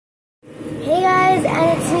guys,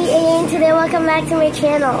 and it's me again today. Welcome back to my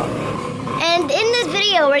channel. And in this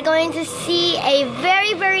video, we're going to see a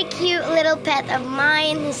very cute little pet of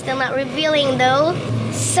mine. Who's still not revealing though.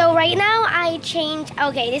 So right now I changed.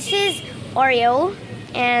 Okay, this is Oreo,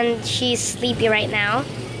 and she's sleepy right now.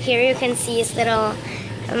 Here you can see his little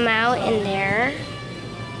mouth in there.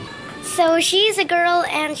 So she's a girl,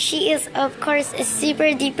 and she is of course super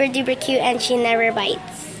duper cute, and she never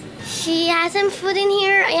bites. She has some food in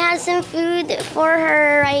here. I have some food for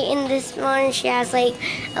her right in this one. She has like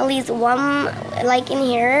at least one like in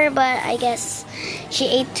here, but I guess she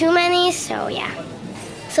ate too many, so yeah.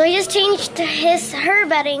 So I just changed her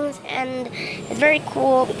beddings, and it's very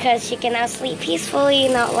cool because she can now sleep peacefully,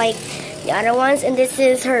 not like the other ones. And this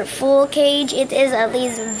is her full cage. It is at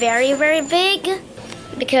least very big,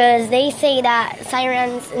 because they say that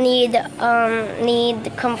sirens need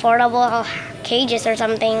comfortable cages or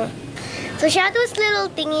something. So she had those little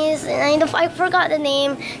thingies, and I forgot the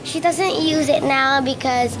name. She doesn't use it now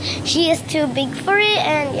because she is too big for it,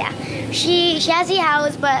 and yeah, she has a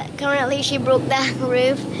house, but currently she broke the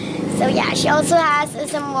roof. So yeah, she also has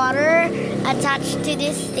some water attached to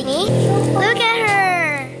this thingy. Look at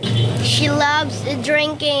her! She loves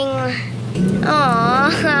drinking.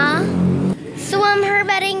 Aww. So her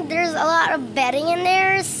bedding, there's a lot of bedding in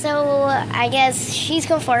there, so I guess she's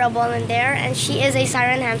comfortable in there. And she is a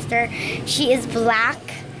siren hamster. She is black.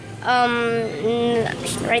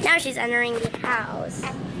 Right now she's entering the house.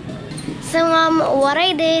 So what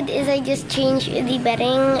I did is I just changed the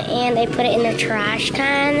bedding and I put it in a trash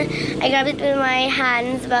can. I grabbed it with my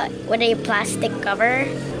hands, but with a plastic cover.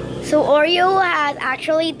 So Oreo had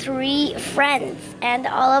actually 3 friends, and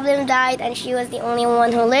all of them died, and she was the only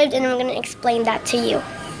one who lived, and I'm gonna explain that to you.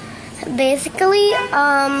 Basically,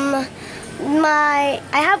 I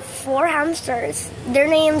have 4 hamsters. Their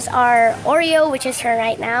names are Oreo, which is her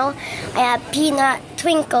right now. I have Peanut,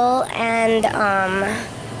 Twinkle, and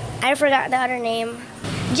I forgot the other name.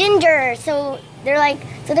 Ginger. So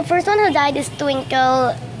the first one who died is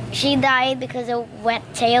Twinkle. She died because of wet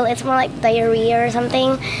tail. It's more like diarrhea or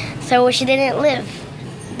something. So she didn't live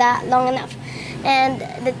that long enough. And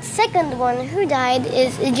the second one who died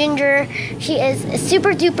is Ginger. She is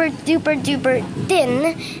super duper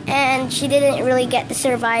thin, and she didn't really get to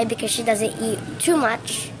survive because she doesn't eat too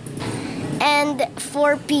much. And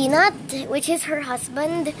for Peanut, which is her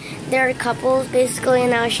husband, they're couples basically.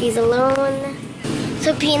 Now she's alone.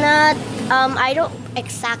 So Peanut, I don't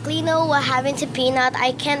exactly know what happened to Peanut.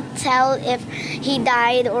 I can't tell if he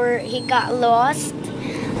died or he got lost.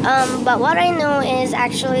 But what I know is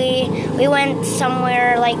actually we went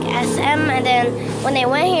somewhere like SM, and then when I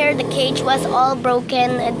went here, the cage was all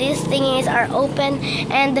broken. These thingies are open,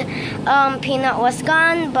 and Peanut was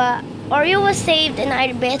gone, but Oreo was saved, and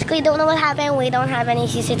I basically don't know what happened. We don't have any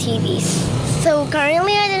CCTVs. So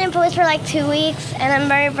currently I didn't post for like 2 weeks, and I'm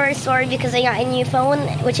very sorry because I got a new phone,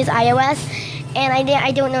 which is iOS, and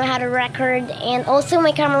I don't know how to record, and also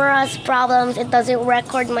my camera has problems. It doesn't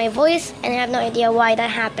record my voice, and I have no idea why that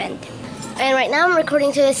happened. And right now I'm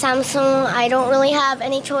recording to the Samsung. I don't really have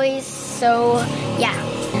any choice, so yeah.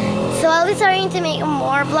 So I'll be starting to make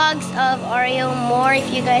more vlogs of Oreo more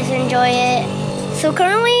if you guys enjoy it. So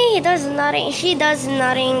currently she does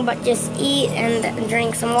nothing but just eat and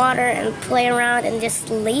drink some water and play around and just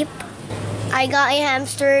sleep. I got a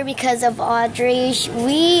hamster because of Audrey.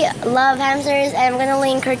 We love hamsters, and I'm gonna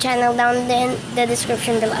link her channel down in the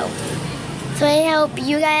description below. So I hope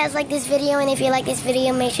you guys like this video, and if you like this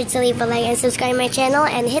video, make sure to leave a like and subscribe my channel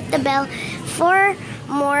and hit the bell for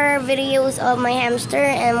more videos of my hamster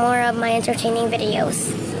and more of my entertaining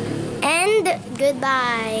videos. And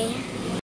goodbye.